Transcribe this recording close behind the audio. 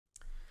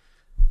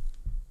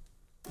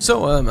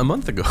So a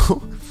month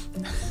ago,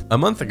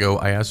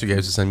 I asked you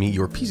guys to send me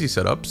your PC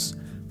setups.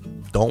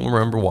 Don't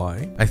remember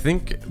why. I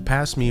think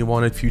past me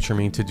wanted future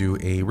me to do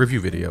a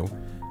review video.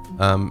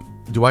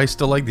 Do I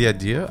still like the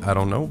idea? I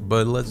don't know,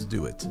 but let's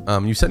do it.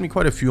 You sent me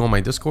quite a few on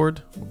my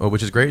Discord,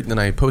 which is great. Then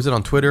I posted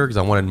on Twitter because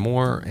I wanted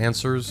more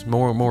answers,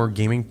 more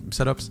gaming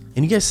setups.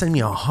 And you guys sent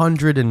me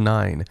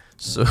 109.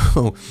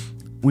 So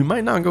we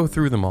might not go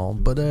through them all,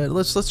 but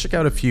let's check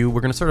out a few.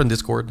 We're gonna start on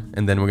Discord,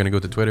 and then we're gonna go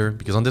to Twitter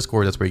because on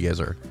Discord that's where you guys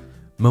are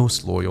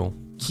most loyal.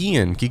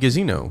 Kian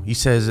Kigazino, he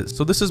says,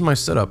 so this is my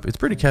setup. It's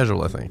pretty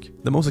casual, I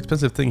think. The most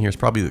expensive thing here is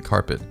probably the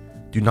carpet.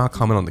 Do not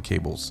comment on the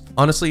cables.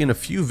 Honestly, in a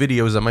few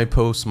videos, I might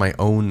post my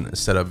own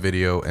setup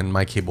video, and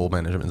my cable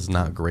management is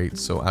not great,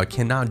 so I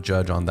cannot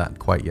judge on that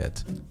quite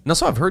yet. And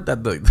also, I've heard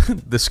that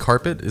this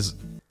carpet is...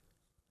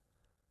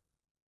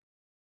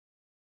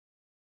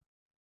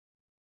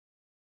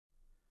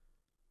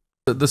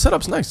 The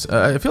setup's nice.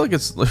 I feel like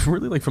it's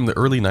really like from the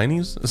early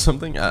 90s or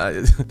something.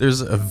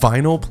 There's a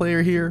vinyl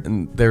player here,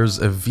 and there's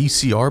a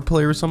VCR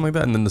player or something like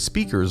that, and then the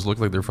speakers look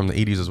like they're from the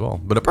 80s as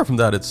well. But apart from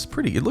that, it's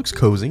pretty. It looks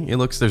cozy.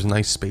 There's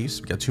nice space.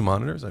 We got 2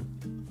 monitors.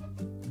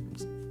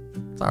 It's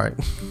all right.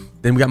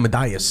 Then we got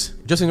Medias.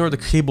 Just ignore the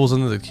cables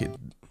under the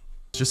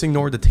Just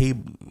ignore the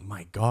table.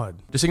 My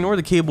God. Just ignore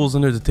the cables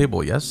under the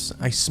table. Yes,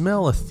 I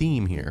smell a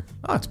theme here.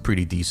 Oh, it's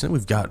pretty decent.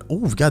 We've got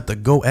the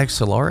Go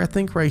XLR, I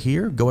think, right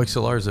here. Go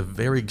XLR is a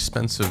very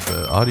expensive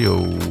audio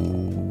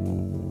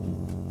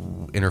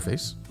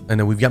interface.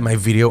 And then we've got my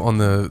video on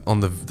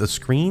the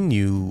screen.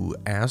 You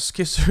ass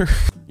kisser.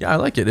 Yeah, I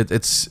like it.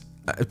 It's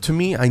to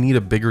me, I need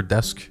a bigger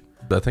desk.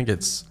 But I think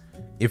it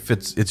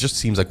just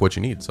seems like what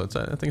you need. So I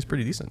think it's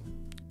pretty decent.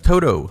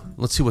 Toto.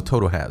 Let's see what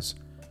Toto has.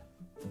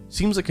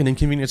 Seems like an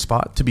inconvenient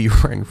spot to be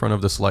right in front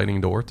of the sliding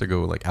door to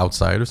go like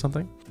outside or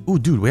something. Ooh,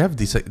 dude, we have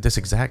this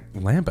exact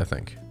lamp, I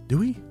think. Do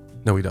we?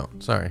 No, we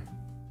don't. Sorry.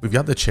 We've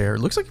got the chair.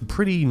 Looks like a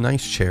pretty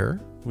nice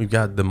chair. We've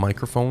got the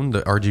microphone,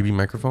 the RGB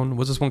microphone.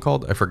 What's this one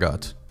called? I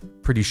forgot.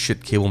 Pretty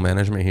shit cable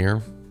management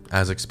here.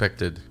 As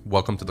expected.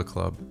 Welcome to the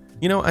club.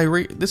 You know,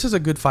 this is a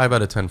good 5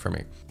 out of 10 for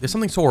me. There's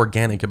something so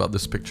organic about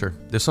this picture.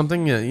 There's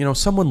something, you know,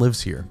 someone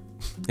lives here.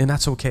 And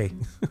that's okay.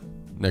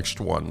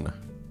 Next one.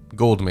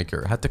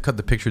 Goldmaker. I had to cut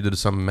the picture due to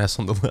some mess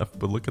on the left,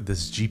 but look at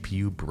this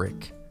GPU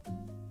brick.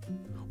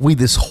 Wait,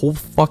 this whole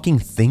fucking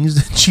thing's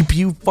the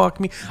GPU? Fuck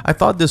me. I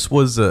thought this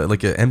was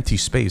like an empty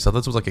space. I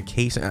thought this was like a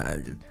case.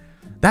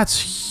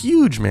 That's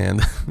huge,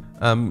 man.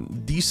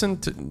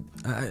 Decent.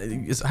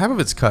 Half of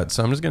it's cut,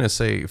 so I'm just gonna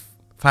say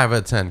 5 out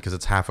of 10 because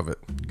it's half of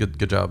it.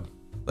 Good job.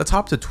 Let's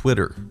hop to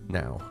Twitter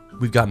now.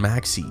 We've got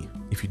Maxi.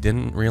 If you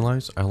didn't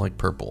realize, I like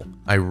purple.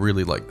 I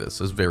really like this.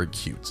 It's very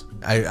cute.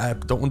 I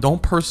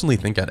don't personally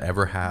think I'd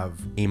ever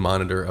have a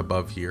monitor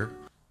above here.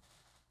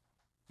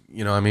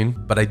 You know what I mean?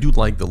 But I do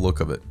like the look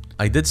of it.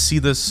 I did see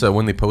this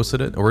when they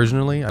posted it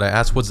originally, and I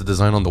asked what's the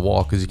design on the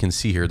wall, because you can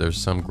see here there's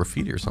some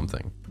graffiti or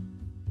something.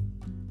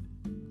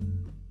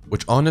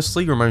 Which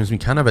honestly reminds me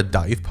kind of a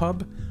dive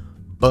pub,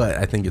 but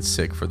I think it's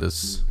sick for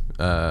this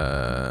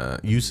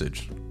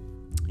usage.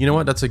 You know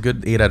what? That's a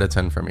good 8 out of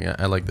 10 for me.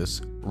 I like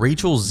this.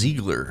 Rachel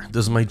Ziegler.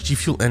 Does my G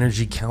Fuel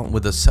energy count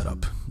with a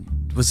setup?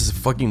 Was this a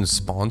fucking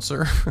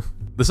sponsor?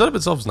 The setup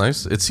itself is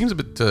nice. It seems a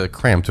bit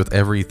cramped with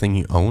everything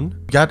you own.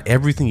 You got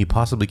everything you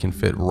possibly can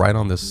fit right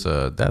on this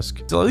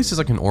desk. So at least it's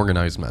like an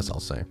organized mess, I'll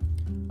say.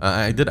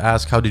 I did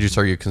ask, how did you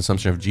start your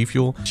consumption of G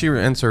Fuel? She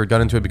answered,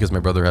 got into it because my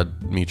brother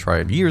had me try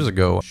it years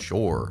ago.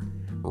 Sure.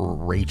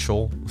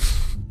 Rachel.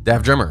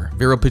 Dav Drummer.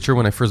 Viral picture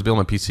when I first built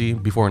my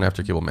PC, before and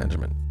after cable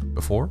management.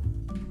 Before?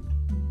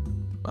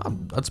 Wow,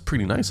 that's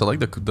pretty nice. I like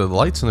the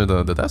lights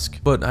under the desk.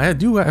 But I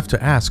do have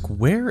to ask,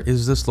 where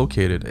is this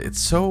located?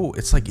 It's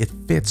like it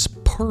fits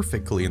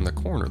perfectly in the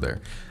corner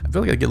there. I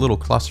feel like I get a little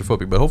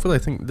claustrophobic, but hopefully I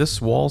think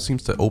this wall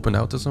seems to open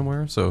out to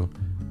somewhere, so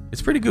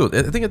it's pretty good.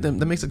 I think that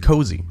makes it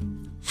cozy.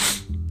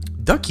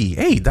 Ducky,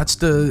 hey, that's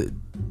the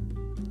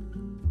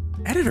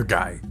editor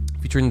guy.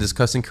 Featuring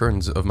discussing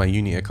curtains of my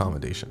uni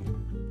accommodation.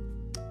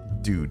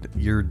 Dude,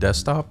 your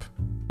desktop?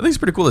 I think it's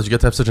pretty cool that you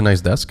get to have such a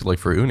nice desk, like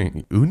for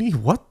uni. Uni?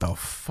 What the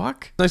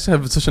fuck? It's nice to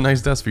have such a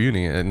nice desk for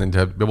uni, and then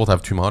to be able to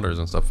have 2 monitors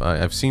and stuff.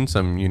 I've seen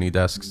some uni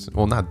desks,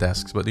 well, not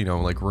desks, but you know,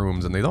 like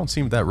rooms, and they don't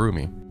seem that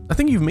roomy. I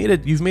think you've made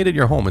it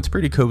your home. It's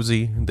pretty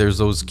cozy. There's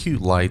those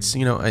cute lights.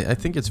 You know, I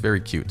think it's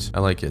very cute.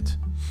 I like it.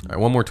 All right,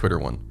 one more Twitter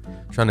one.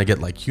 Trying to get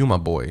like you, my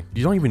boy.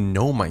 You don't even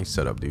know my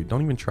setup, dude.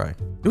 Don't even try.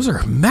 Those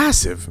are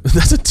massive.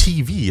 That's a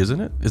TV,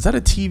 isn't it? Is that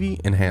a TV?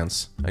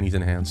 Enhance. I need to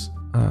enhance.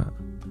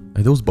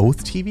 Are those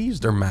both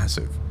TVs? They're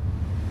massive.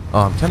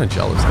 Oh, I'm kind of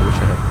jealous. I wish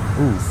I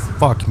had... Ooh,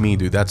 fuck me,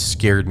 dude. That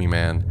scared me,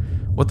 man.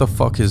 What the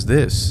fuck is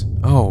this?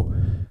 Oh,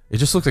 it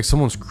just looks like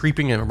someone's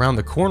creeping around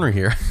the corner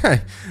here.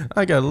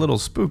 I got a little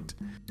spooked.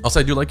 Also,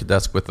 I do like a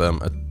desk with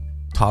a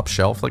top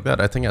shelf like that.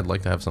 I think I'd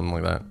like to have something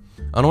like that.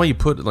 I don't know why you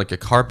put like a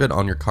carpet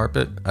on your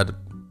carpet.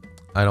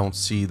 I don't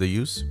see the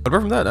use. But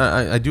apart from that,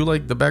 I do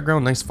like the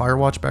background. Nice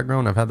Firewatch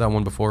background. I've had that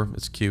one before.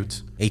 It's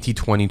cute.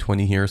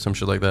 AT2020 here, some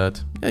shit like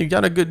that. Yeah, you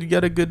got a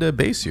good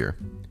base here.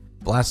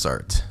 Blast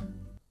art.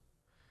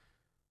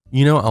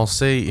 You know, I'll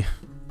say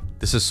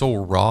This is so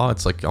raw.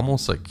 It's like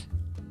almost like,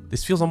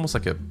 this feels almost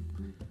like a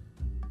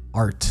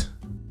art.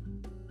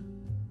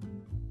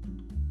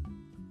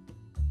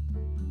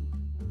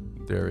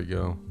 There we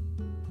go.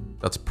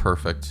 That's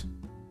perfect.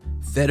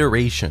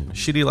 Federation,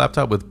 shitty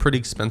laptop with pretty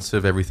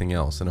expensive everything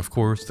else. And of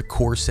course, the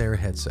Corsair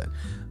headset.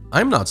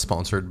 I'm not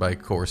sponsored by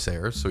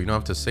Corsair, so you don't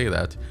have to say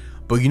that.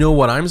 But you know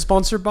what I'm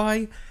sponsored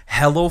by?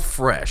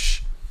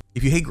 HelloFresh.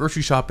 If you hate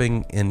grocery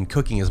shopping and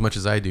cooking as much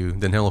as I do,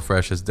 then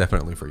HelloFresh is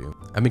definitely for you.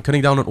 I've been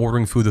cutting down on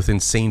ordering food with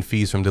insane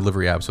fees from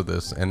delivery apps with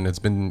this, and it's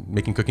been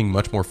making cooking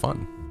much more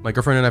fun. My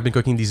girlfriend and I have been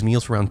cooking these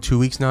meals for around 2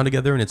 weeks now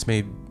together, and it's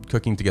made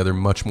cooking together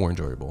much more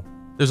enjoyable.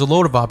 There's a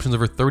load of options,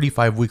 over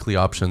 35 weekly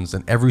options,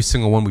 and every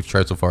single one we've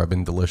tried so far have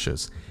been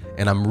delicious.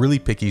 And I'm really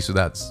picky, so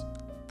that's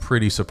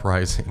pretty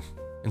surprising.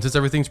 And since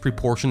everything's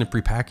pre-portioned and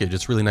pre-packaged,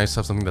 it's really nice to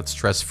have something that's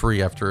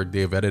stress-free after a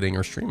day of editing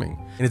or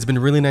streaming. And it's been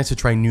really nice to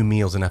try new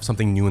meals and have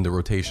something new in the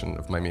rotation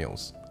of my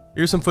meals.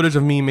 Here's some footage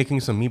of me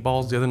making some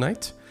meatballs the other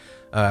night.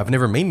 I've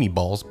never made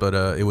meatballs, but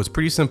it was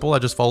pretty simple. I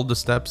just followed the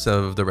steps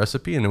of the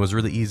recipe, and it was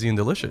really easy and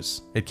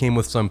delicious. It came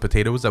with some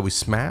potatoes that we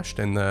smashed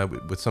and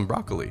with some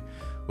broccoli.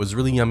 It was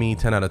really yummy,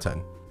 10 out of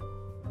 10.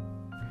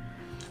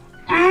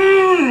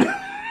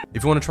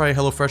 If you want to try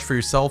HelloFresh for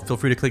yourself, feel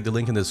free to click the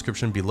link in the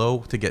description below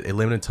to get a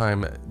limited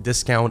time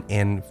discount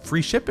and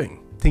free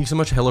shipping. Thank you so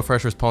much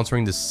HelloFresh for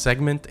sponsoring this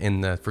segment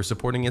and for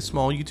supporting a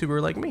small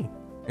YouTuber like me.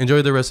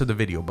 Enjoy the rest of the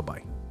video.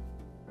 Bye-bye.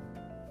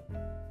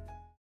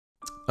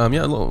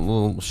 Yeah, a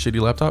little shitty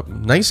laptop.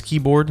 Nice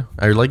keyboard.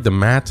 I like the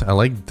mat. I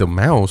like the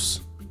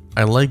mouse.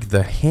 I like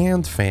the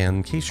hand fan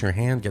in case your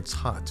hand gets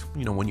hot,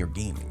 you know, when you're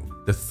gaming.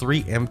 The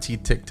 3 empty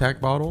Tic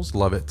Tac bottles.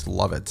 Love it.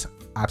 Love it.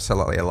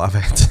 Absolutely, I love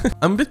it.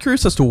 I'm a bit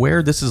curious as to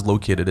where this is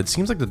located. It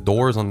seems like the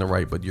door is on the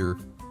right, but you're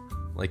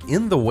like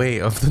in the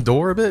way of the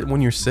door a bit when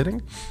you're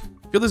sitting.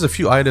 I feel there's a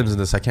few items in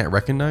this I can't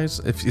recognize.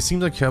 It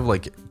seems like you have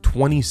like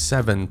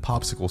 27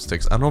 popsicle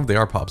sticks. I don't know if they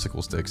are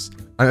popsicle sticks.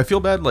 I feel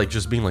bad like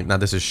just being like, nah,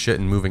 this is shit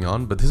and moving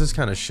on, but this is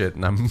kind of shit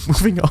and I'm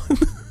moving on.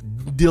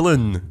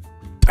 Dylan,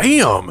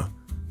 damn.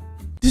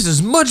 This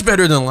is much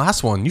better than the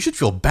last one. You should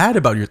feel bad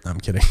about your, no, I'm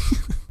kidding.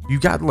 You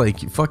got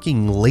like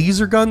fucking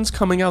laser guns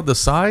coming out the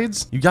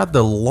sides. You got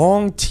the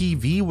long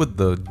TV with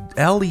the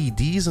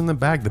LEDs in the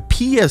back. The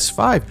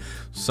PS5.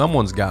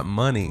 Someone's got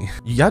money.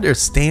 You got a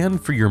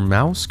stand for your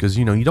mouse because,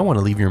 you know, you don't want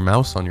to leave your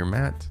mouse on your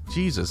mat.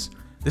 Jesus.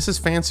 This is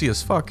fancy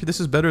as fuck. This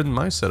is better than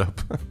my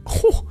setup.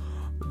 Oh,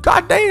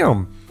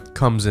 goddamn.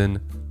 Comes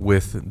in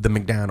with the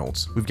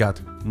McDonald's. We've got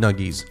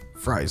nuggies,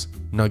 fries,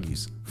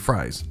 nuggies,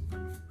 fries.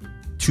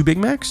 2 Big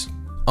Macs?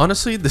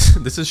 Honestly,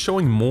 this is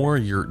showing more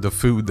the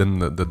food than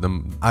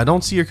the I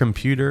don't see your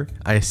computer.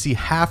 I see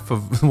half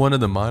of one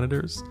of the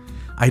monitors.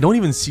 I don't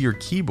even see your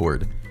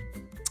keyboard.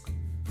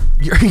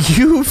 Are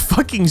you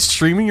fucking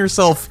streaming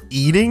yourself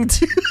eating,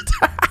 dude?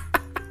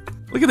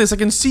 Look at this. I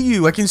can see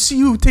you. I can see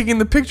you taking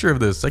the picture of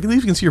this. I can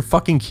even see your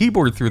fucking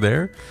keyboard through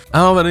there. I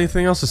don't have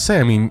anything else to say.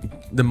 I mean,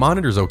 the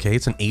monitor's okay.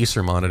 It's an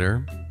Acer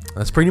monitor.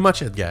 That's pretty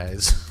much it,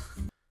 guys.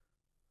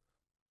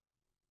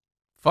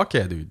 Fuck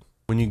yeah, dude.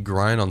 When you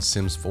grind on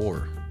Sims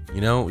 4,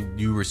 you know,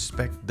 you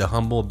respect the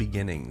humble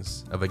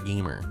beginnings of a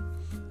gamer.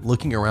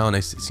 Looking around, I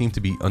seem to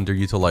be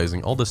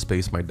underutilizing all the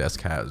space my desk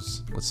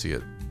has. Let's see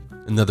it.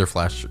 Another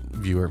Flash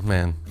viewer.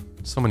 Man,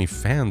 so many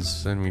fans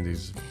send me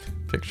these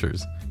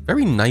pictures.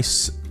 Very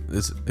nice.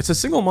 It's a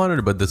single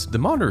monitor, but the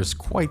monitor is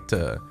quite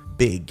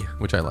big,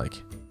 which I like.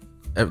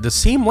 The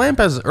same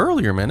lamp as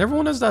earlier, man.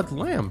 Everyone has that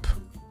lamp.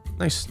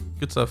 Nice.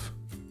 Good stuff.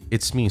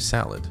 It's me,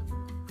 salad.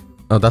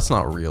 Oh, that's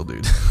not real,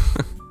 dude.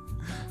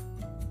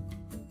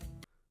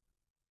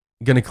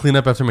 Gonna clean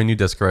up after my new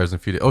desk arrives in a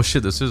few days. Oh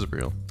shit, this is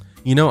real.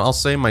 You know, I'll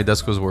say my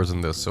desk was worse than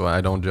this, so I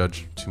don't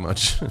judge too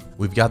much.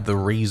 We've got the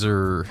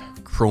Razer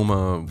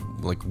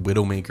Chroma, like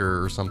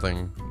Widowmaker or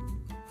something.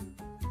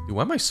 Dude,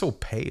 why am I so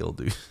pale,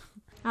 dude?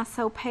 I'm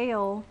so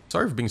pale.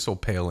 Sorry for being so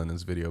pale in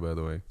this video, by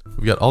the way.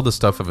 We've got all the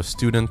stuff of a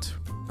student.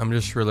 I'm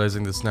just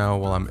realizing this now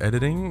while I'm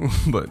editing,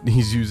 but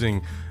he's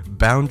using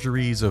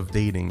Boundaries of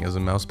Dating as a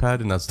mouse pad,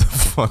 and that's the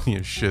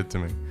funniest shit to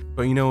me.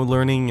 But you know,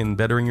 learning and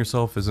bettering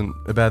yourself isn't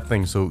a bad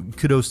thing, so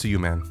kudos to you,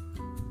 man.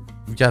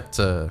 We got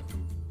the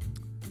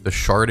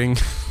sharding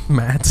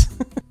mat.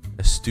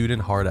 A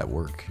student hard at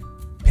work.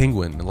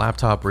 Penguin,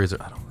 laptop,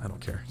 Razer. I don't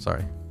care.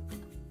 Sorry.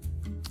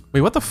 Wait,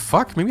 what the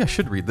fuck? Maybe I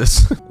should read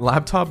this.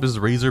 Laptop is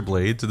Razer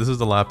Blade, so this is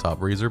the laptop,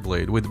 Razer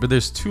Blade. Wait, but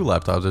there's 2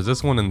 laptops. There's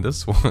this one and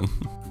this one.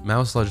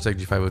 Mouse Logitech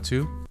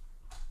G502.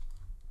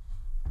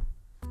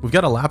 We've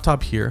got a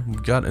laptop here.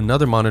 We've got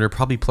another monitor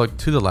probably plugged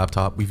to the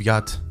laptop. We've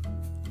got...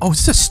 Oh,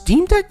 is this a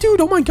Steam Deck,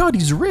 dude? Oh my god,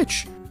 he's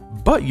rich.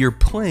 But you're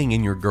playing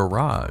in your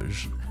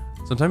garage.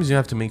 Sometimes you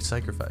have to make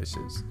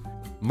sacrifices.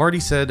 Marty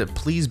said,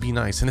 please be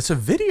nice. And it's a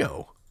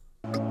video.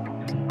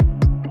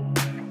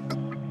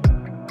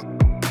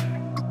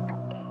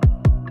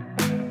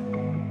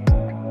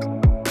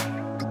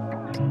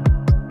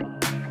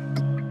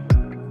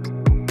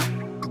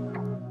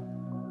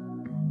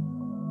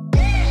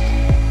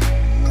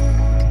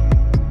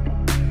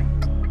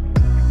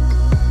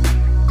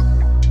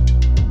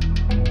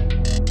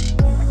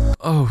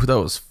 Oh, that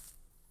was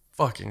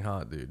fucking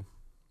hot, dude.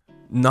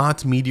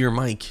 Not Meteor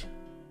Mike.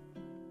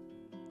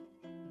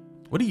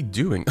 What are you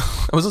doing?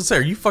 I was gonna say,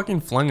 are you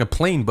fucking flying a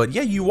plane? But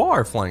yeah, you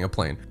are flying a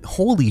plane.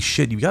 Holy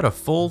shit, you got a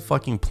full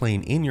fucking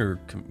plane in your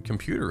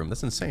computer room.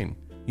 That's insane.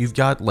 You've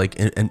got like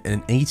an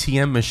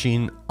ATM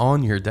machine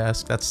on your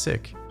desk. That's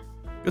sick.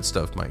 Good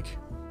stuff, Mike.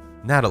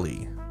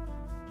 Natalie.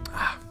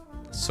 Ah,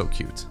 so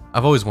cute.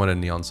 I've always wanted a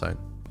neon sign,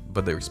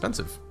 but they're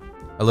expensive.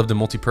 I love the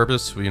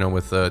multi-purpose, you know,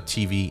 with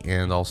TV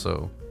and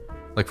also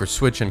like for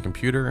Switch and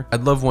computer.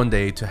 I'd love one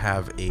day to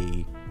have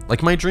a,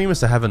 like my dream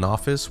is to have an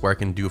office where I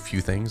can do a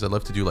few things. I'd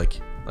love to do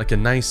like a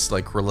nice,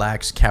 like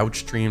relaxed couch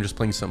stream, just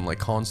playing some like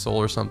console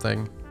or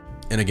something.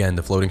 And again,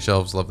 the floating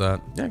shelves, love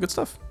that. Yeah, good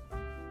stuff.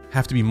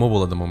 Have to be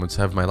mobile at the moment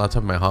to have my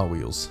laptop and my Hot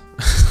Wheels.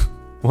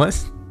 What?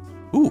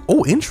 Ooh,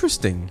 oh,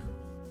 interesting.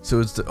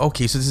 So it's the,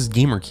 okay, so this is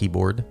gamer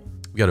keyboard.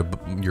 We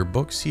got your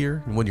books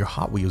here, and what your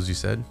Hot Wheels you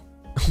said.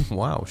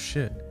 Wow,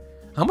 shit.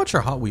 How much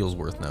are Hot Wheels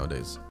worth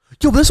nowadays?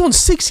 Yo, this one's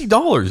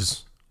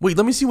 $60. Wait,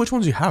 let me see which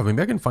ones you have.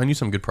 Maybe I can find you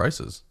some good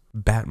prices.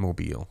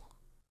 Batmobile.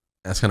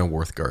 That's kind of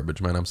worth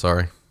garbage, man. I'm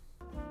sorry.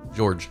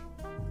 George.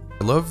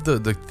 I love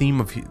the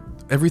theme of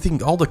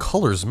everything. All the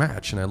colors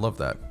match, and I love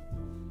that.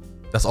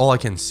 That's all I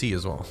can see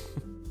as well.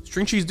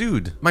 String cheese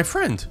dude, my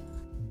friend.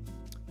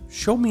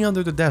 Show me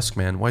under the desk,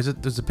 man. Why is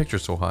the picture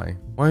so high?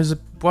 Why is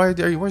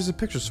the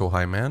picture so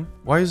high, man?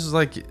 Why is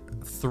like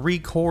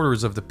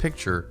 3/4 of the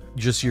picture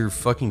just your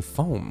fucking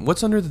phone?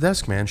 What's under the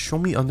desk, man? Show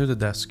me under the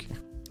desk.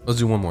 Let's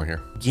do one more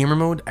here. Gamer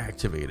mode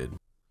activated.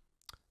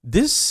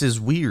 This is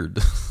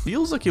weird.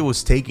 Feels like it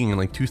was taken in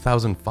like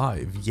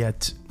 2005,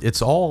 yet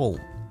it's all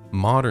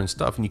modern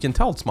stuff, and you can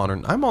tell it's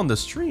modern. I'm on the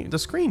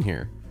screen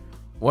here.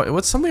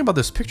 What's something about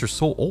this picture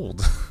so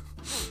old?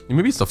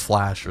 Maybe it's the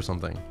flash or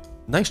something.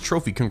 Nice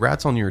trophy.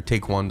 Congrats on your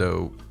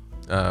Taekwondo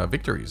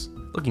victories.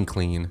 Looking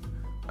clean.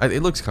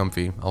 It looks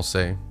comfy, I'll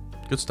say.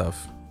 Good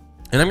stuff.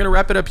 And I'm going to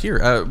wrap it up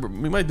here.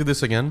 We might do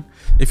this again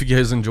if you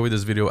guys enjoyed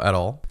this video at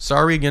all.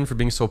 Sorry again for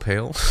being so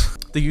pale.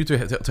 Thank you to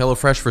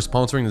HelloFresh for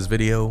sponsoring this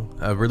video.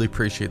 I really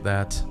appreciate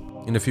that.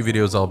 In a few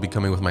videos, I'll be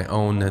coming with my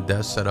own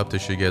desk setup to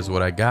show you guys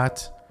what I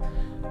got.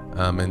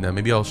 And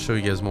maybe I'll show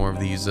you guys more of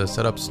these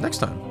setups next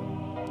time.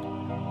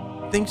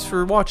 Thanks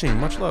for watching.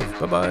 Much love.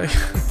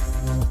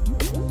 Bye-bye.